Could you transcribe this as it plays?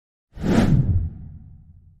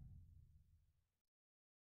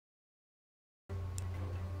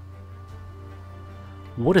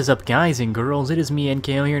What is up, guys and girls? It is me,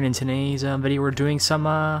 NKO here, and in today's video we're doing some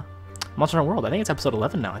Monster Hunter World. I think it's episode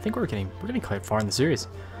 11 now. I think we're getting quite far in the series,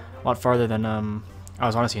 a lot farther than I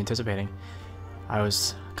was honestly anticipating. I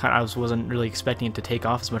wasn't really expecting it to take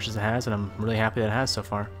off as much as it has, and I'm really happy that it has so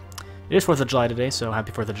far. It is 4th of July today, so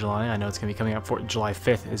happy 4th of July. I know it's gonna be coming out July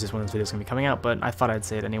 5th is just when this video is gonna be coming out, but I thought I'd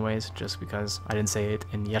say it anyways, just because I didn't say it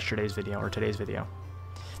in yesterday's video or today's video.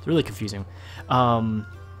 It's really confusing.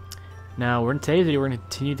 Now, in today's video, we're going to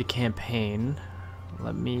continue the campaign.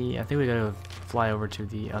 I think we gotta fly over to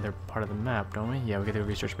the other part of the map, don't we? Yeah, we gotta go to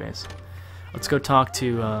research base. Let's go talk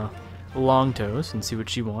to Longtoes and see what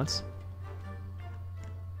she wants.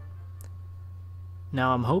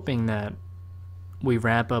 Now, I'm hoping that we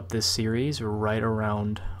wrap up this series right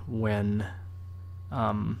around when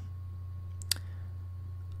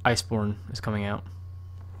Iceborne is coming out.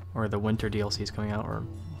 Or the winter DLC is coming out, or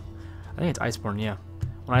I think it's Iceborne, yeah.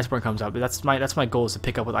 When Iceborne comes out, but that's my goal, is to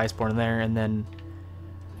pick up with Iceborne there, and then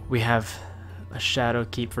we have a Shadow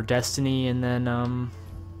Keep for Destiny, and then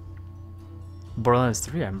Borderlands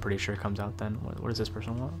 3 I'm pretty sure comes out then. What does this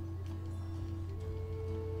person want?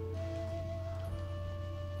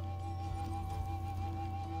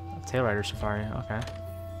 Tail Rider Safari, okay.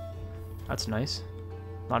 That's nice.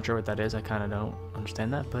 Not sure what that is, I kinda don't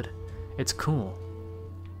understand that, but it's cool.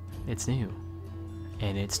 It's new.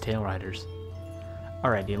 And it's Tail Riders.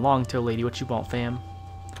 Alrighty, Longtail lady, what you want, fam?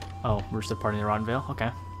 Oh, we're still partying the Rotten Vale? Okay.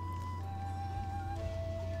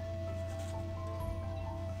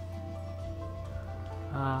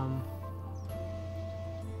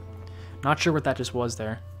 Not sure what that just was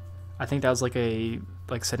there. I think that was like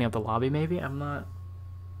setting up the lobby, maybe? I'm not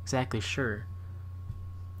exactly sure.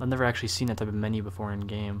 I've never actually seen that type of menu before in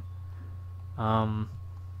game. I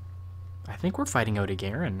think we're fighting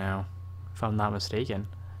Odegarin now, if I'm not mistaken.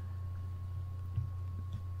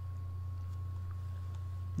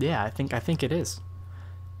 Yeah, I think it is.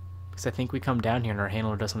 Because I think we come down here and our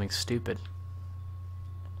handler does something stupid.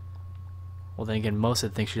 Well, then again, most of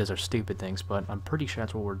the things she does are stupid things, but I'm pretty sure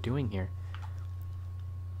that's what we're doing here.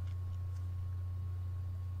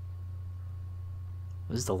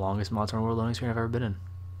 This is the longest Monster Hunter World loading screen I've ever been in.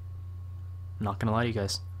 I'm not gonna lie to you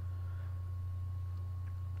guys.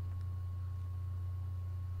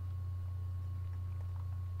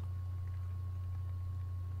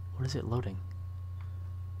 What is it loading?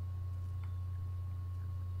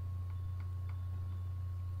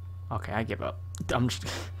 Okay, I give up. I'm just...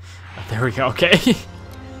 there we go, okay.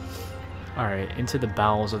 Alright, into the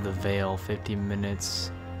bowels of the Vale, 50 minutes.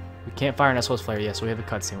 We can't fire an SOS flare yet, so we have a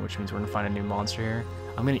cutscene, which means we're gonna find a new monster here.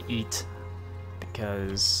 I'm gonna eat,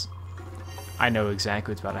 because I know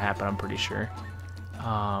exactly what's about to happen, I'm pretty sure.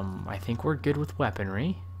 I think we're good with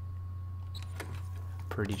weaponry.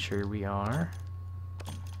 Pretty sure we are.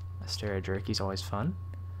 Astera Jerky's always fun.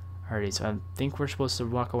 Alrighty, so I think we're supposed to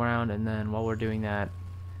walk around, and then while we're doing that,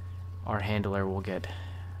 our handler will get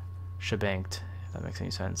shebanked, if that makes any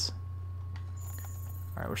sense.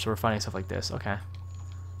 Alright, so we're finding stuff like this. Okay.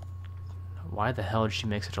 Why the hell did she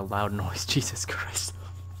make such a loud noise? Jesus Christ.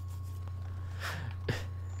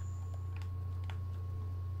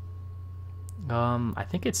 I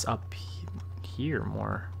think it's up here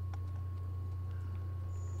more.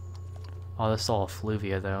 Oh, this is all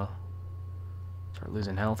effluvia, though. Start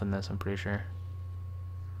losing health in this, I'm pretty sure.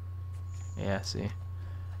 Yeah, see.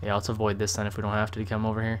 Yeah, let's avoid this then if we don't have to come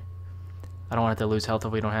over here. I don't want it to lose health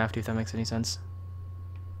if we don't have to, if that makes any sense.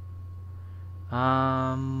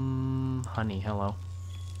 Honey, hello.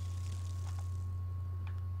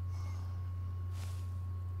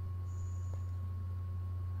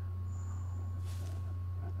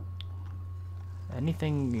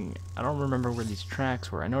 Anything... I don't remember where these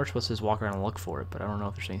tracks were. I know we're supposed to just walk around and look for it, but I don't know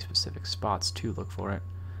if there's any specific spots to look for it.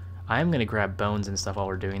 I am going to grab bones and stuff while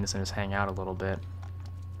we're doing this and just hang out a little bit.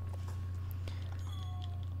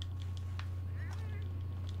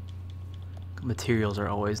 Materials are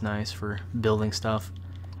always nice for building stuff.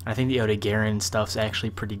 I think the Odegarin stuff's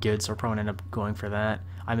actually pretty good, so we're probably going to end up going for that.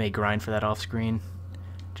 I may grind for that off screen,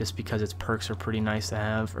 just because its perks are pretty nice to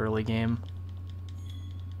have early game.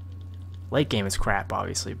 Late game is crap,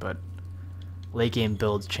 obviously, but late game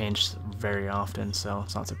builds change very often, so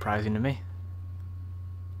it's not surprising to me.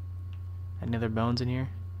 Any other bones in here?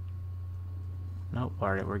 Nope,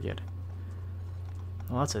 alright, we're good.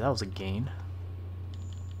 Well, that's it. That was a gain.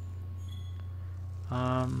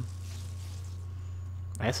 I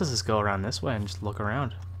guess let's just go around this way and just look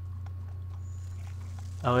around.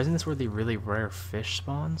 Oh, isn't this where the really rare fish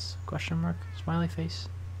spawns? Question mark? Smiley face?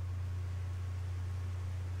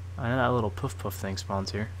 I know that little poof poof thing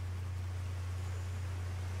spawns here.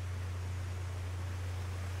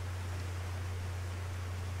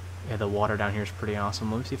 the water down here is pretty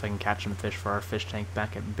awesome. Let me see if I can catch some fish for our fish tank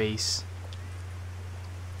back at base.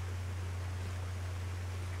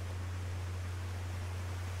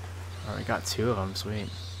 Alright, got 2 of them, sweet.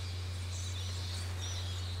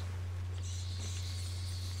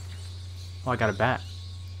 Oh, I got a bat.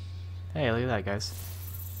 Hey, look at that, guys.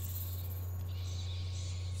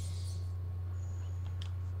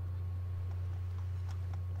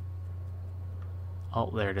 Oh,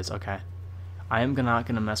 there it is, okay. I am not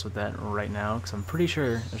gonna mess with that right now, because I'm pretty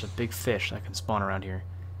sure there's a big fish that can spawn around here.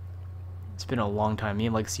 It's been a long time. Me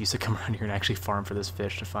and Legacy used to come around here and actually farm for this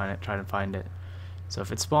fish to find it, try to find it. So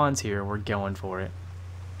if it spawns here, we're going for it.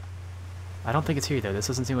 I don't think it's here, though. This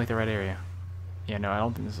doesn't seem like the right area. Yeah, no, I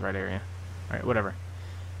don't think this is the right area. Alright, whatever.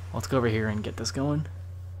 Let's go over here and get this going.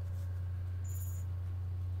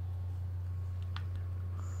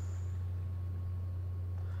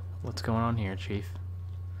 What's going on here, Chief?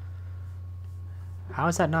 How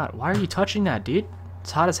is that not? Why are you touching that, dude?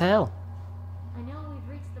 It's hot as hell. I know we've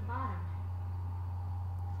reached the bottom.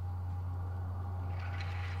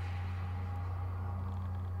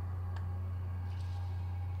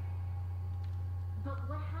 But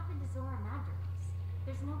what happened to Zora Madras?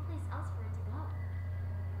 There's no place else for it to go.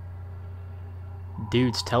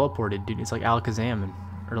 Dude's teleported, dude. It's like Alakazam in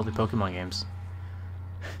early Pokemon games.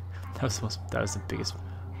 that was the biggest.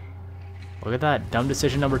 Look at that. Dumb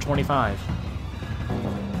decision number 25.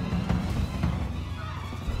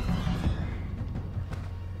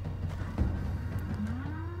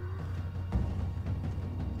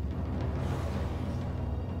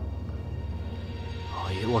 Oh,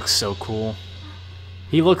 he looks so cool.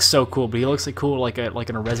 He looks so cool, but he looks like cool like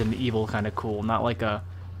in a Resident Evil kind of cool, not like a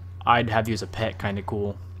I'd have you as a pet kind of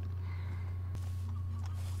cool.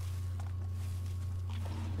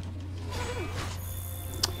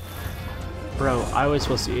 Bro, I was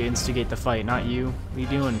supposed to instigate the fight, not you. What are you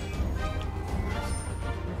doing?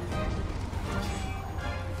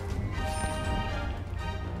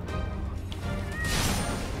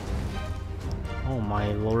 Oh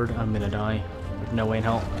my lord, I'm gonna die. There's no way in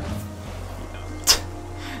hell.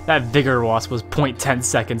 That Vigor Wasp was 0.10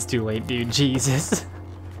 seconds too late, dude. Jesus.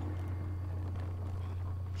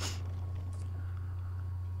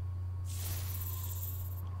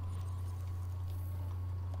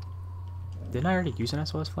 Didn't I already use an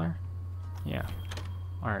SOS flare? Yeah.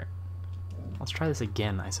 Alright. Let's try this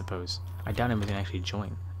again, I suppose. I doubt anybody can actually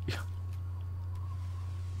join. Do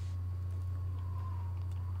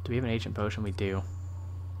we have an ancient potion? We do.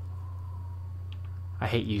 I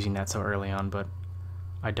hate using that so early on, but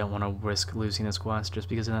I don't want to risk losing this quest just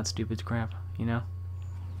because of that stupid crap, you know?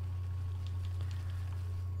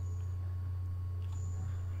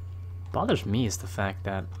 Bothers me is the fact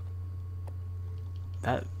that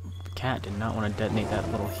that cat did not want to detonate that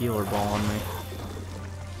little healer ball on me.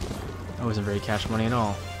 That wasn't very cash money at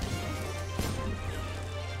all.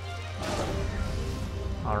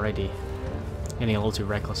 Alrighty. Getting a little too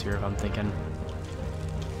reckless here if I'm thinking.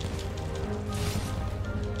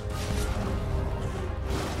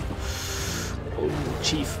 Oh,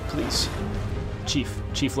 Chief, please.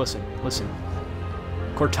 Chief, listen.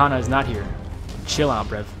 Cortana is not here. Chill out,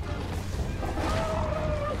 brev.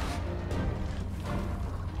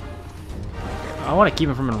 I want to keep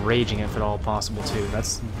him from enraging if at all possible, too.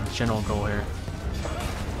 That's the general goal here.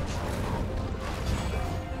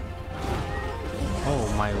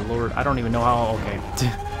 Oh my lord, I don't even know how... Okay.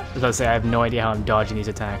 I was about to say, I have no idea how I'm dodging these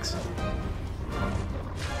attacks.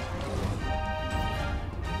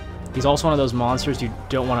 He's also one of those monsters you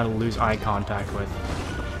don't want to lose eye contact with.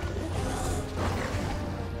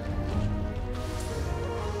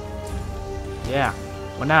 Yeah.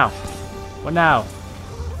 What now? What now?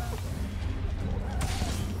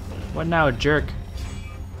 What now, jerk?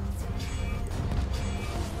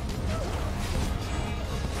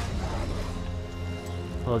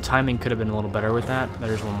 Well, the timing could have been a little better with that.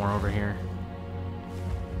 There's one more over here.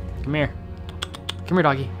 Come here. Come here,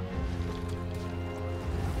 doggy.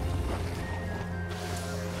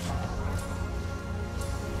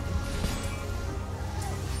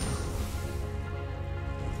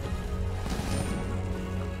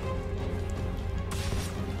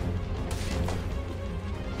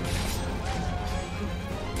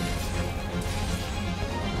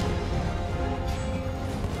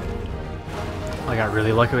 I got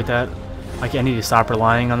really lucky with that. Like, I need to stop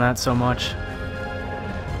relying on that so much.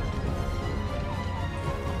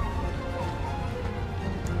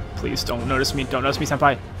 Please don't notice me. Don't notice me,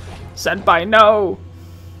 senpai. Senpai, no!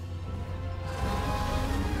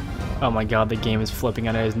 Oh my god, the game is flipping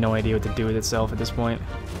and it has no idea what to do with itself at this point.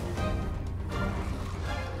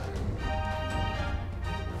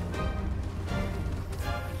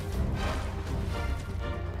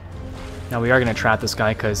 Now we are gonna trap this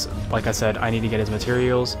guy because, like I said, I need to get his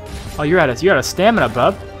materials. Oh, you're out of stamina,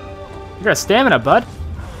 bub. You got a stamina, bud.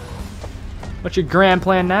 What's your grand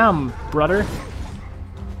plan now, brother?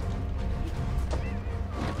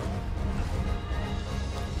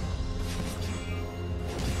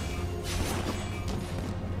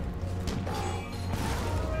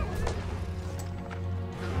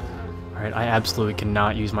 Alright, I absolutely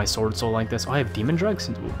cannot use my sword soul like this. Oh, I have demon drugs?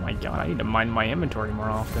 Oh my god, I need to mind my inventory more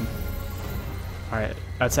often. Alright,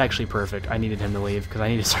 that's actually perfect. I needed him to leave because I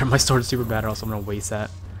need to start my sword super bad or else I'm going to waste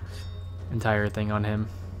that entire thing on him.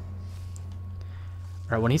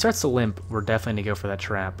 Alright, when he starts to limp, we're definitely going to go for that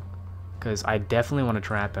trap. Because I definitely want to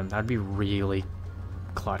trap him. That'd be really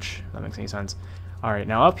clutch, if that makes any sense. Alright,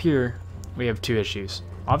 now up here, we have two issues.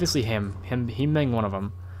 Obviously him being one of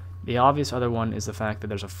them. The obvious other one is the fact that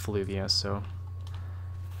there's a Fluvia, so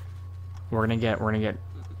we're gonna get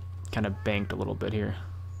kind of banked a little bit here.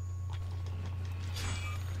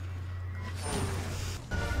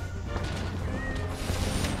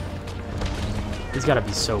 He's gotta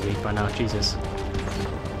be so weak by now, Jesus.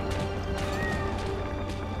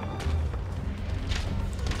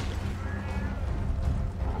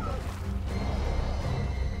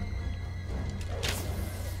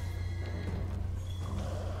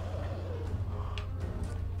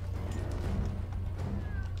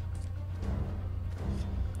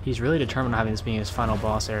 He's really determined on having this being his final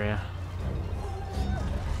boss area.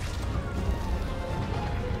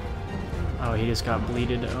 Oh, he just got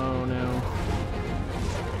bleeded. Oh no.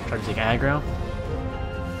 Try to take aggro.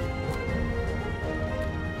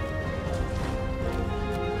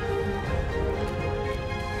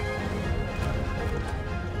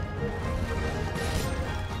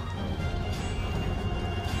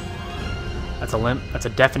 That's a limp. That's a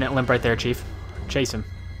definite limp right there, Chief. Chase him.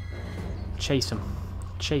 Chase him.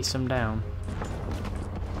 Chase him down.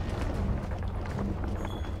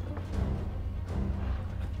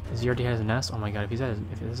 Does he already have his nest? Oh my god, if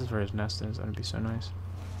this is where his nest is, that'd be so nice.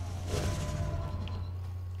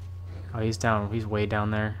 Oh, he's down. He's way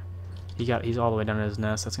down there. He's all the way down to his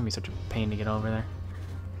nest. That's gonna be such a pain to get over there.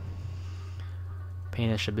 Pain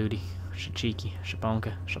in the shabooty, shachiki,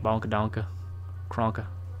 shabonka, shabonka donka, kronka,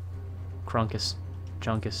 crunkus,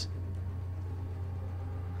 junkus.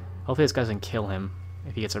 Hopefully this guy doesn't kill him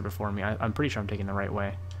if he gets there before me. I'm pretty sure I'm taking the right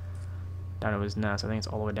way. Down to his nest. I think it's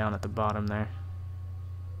all the way down at the bottom there.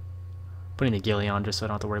 Putting the ghillie on just so I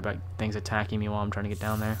don't have to worry about things attacking me while I'm trying to get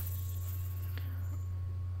down there.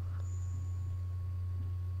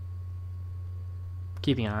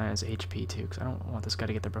 Keeping an eye on his HP too, because I don't want this guy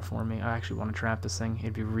to get there before me. I actually want to trap this thing.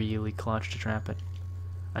 It'd be really clutch to trap it.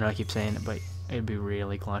 I know I keep saying it, but it'd be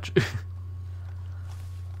really clutch.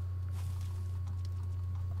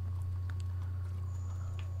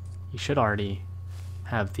 You should already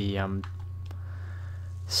have the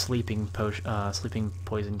sleeping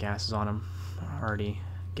poison gases on him already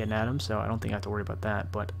getting at him, so I don't think I have to worry about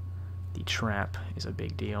that, but the trap is a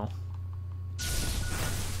big deal.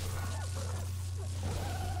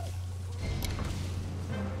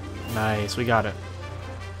 Nice, we got it.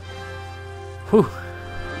 Whew,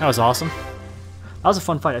 that was awesome. That was a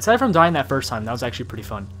fun fight. Aside from dying that first time, that was actually pretty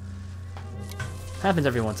fun. Happens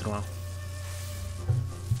every once in a while.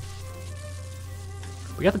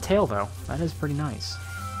 We got the tail, though. That is pretty nice.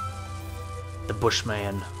 The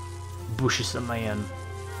Bushman. Bush is a man.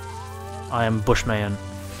 I am Bushman.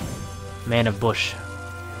 Man of bush.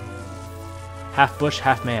 Half bush,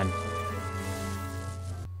 half man.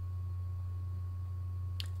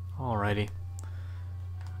 Alrighty.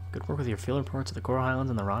 Good work with your field reports of the Coral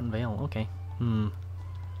Highlands and the Rotten Vale. Okay.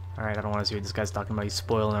 Alright, I don't want to see what this guy's talking about. He's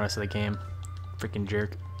spoiling the rest of the game. Freaking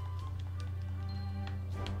jerk.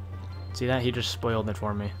 See that? He just spoiled it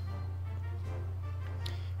for me.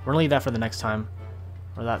 We're gonna leave that for the next time.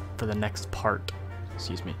 Or that for the next part.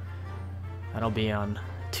 Excuse me. That'll be on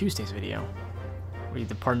Tuesday's video. We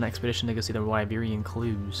depart an expedition to go see the Iberian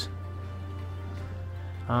clues.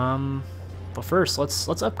 But first,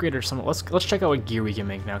 let's upgrade our some. Let's check out what gear we can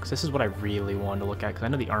make now, because this is what I really wanted to look at. Because I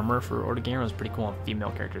know the armor for Ortogame was pretty cool on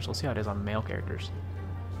female characters. Let's see how it is on male characters.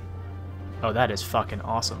 Oh, that is fucking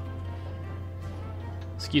awesome.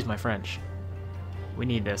 Excuse my French. We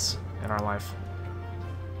need this in our life.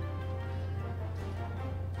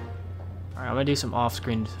 Alright, I'm gonna do some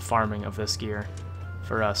off-screen farming of this gear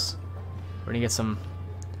for us. We're gonna get some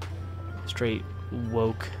straight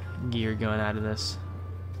woke gear going out of this.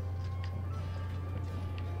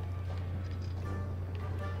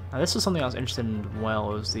 Now this was something I was interested in well,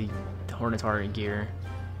 was the Hornetari gear.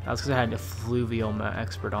 That was because I had a Fluvial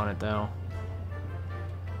Expert on it though.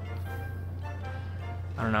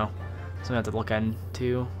 I don't know. something I have to look at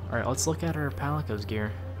too. Alright, let's look at our Palico's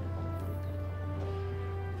gear.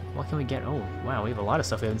 What can we get? Oh, wow, we have a lot of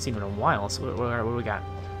stuff we haven't seen in a while. So what do we got?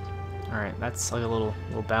 Alright, that's like a little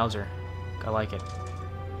Bowser. I like it.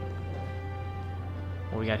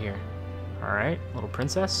 What we got here? Alright, little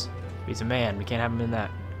princess. He's a man. We can't have him in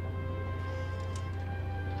that.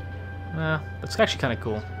 Looks actually kind of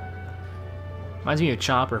cool. Reminds me of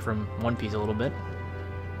Chopper from One Piece a little bit.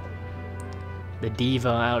 The diva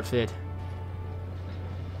outfit.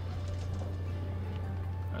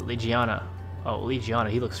 Legiana. Oh, Legiana,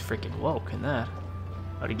 he looks freaking woke in that.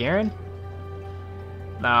 Garen?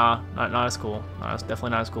 Nah, not as cool. Definitely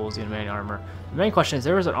not as cool as the main armor. The main question is,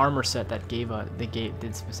 there was an armor set that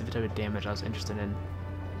did specific type of damage I was interested in.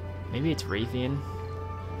 Maybe it's Raytheon.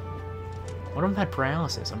 One of them had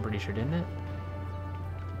paralysis, I'm pretty sure, didn't it?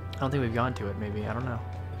 I don't think we've gone to it, maybe. I don't know.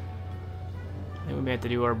 I think we may have to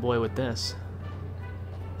do our boy with this.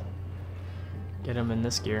 Get him in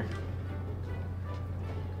this gear.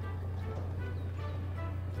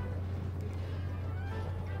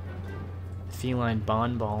 Feline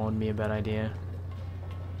Bond Ball would be a bad idea.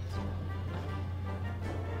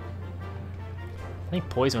 I think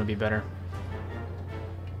Poison would be better.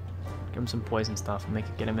 Give him some poison stuff and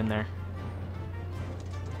get him in there.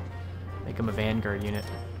 Make him a Vanguard unit.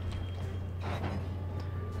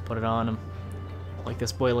 Put it on him. Make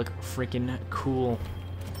this boy look freaking cool.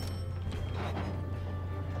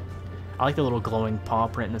 I like the little glowing paw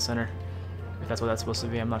print in the center. If that's what that's supposed to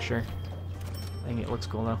be, I'm not sure. I think it looks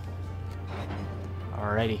cool though.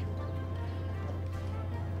 Alrighty.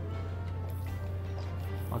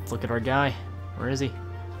 Let's look at our guy. Where is he?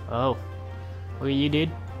 Oh. Look at you, dude.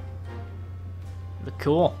 You look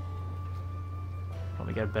cool.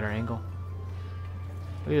 Probably got a better angle.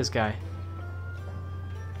 Look at this guy.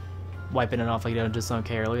 Wiping it off like you just don't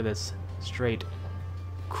care. Look at this. Straight.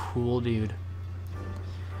 Cool dude.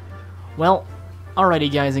 Well,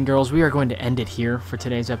 alrighty guys and girls, we are going to end it here for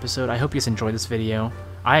today's episode. I hope you guys enjoyed this video.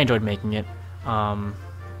 I enjoyed making it. Had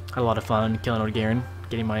a lot of fun killing Garen,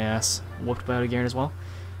 getting my ass whooped by Garen as well.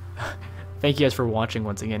 Thank you guys for watching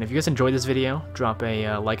once again. If you guys enjoyed this video, drop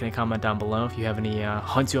a like and a comment down below. If you have any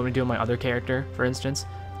hunts you want me to do on my other character, for instance,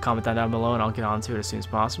 comment that down below and I'll get on to it as soon as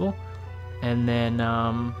possible. And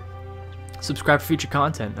then subscribe for future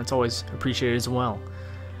content. That's always appreciated as well.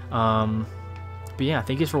 But yeah,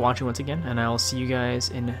 thank you guys for watching once again, and I'll see you guys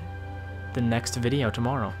in the next video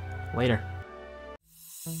tomorrow. Later.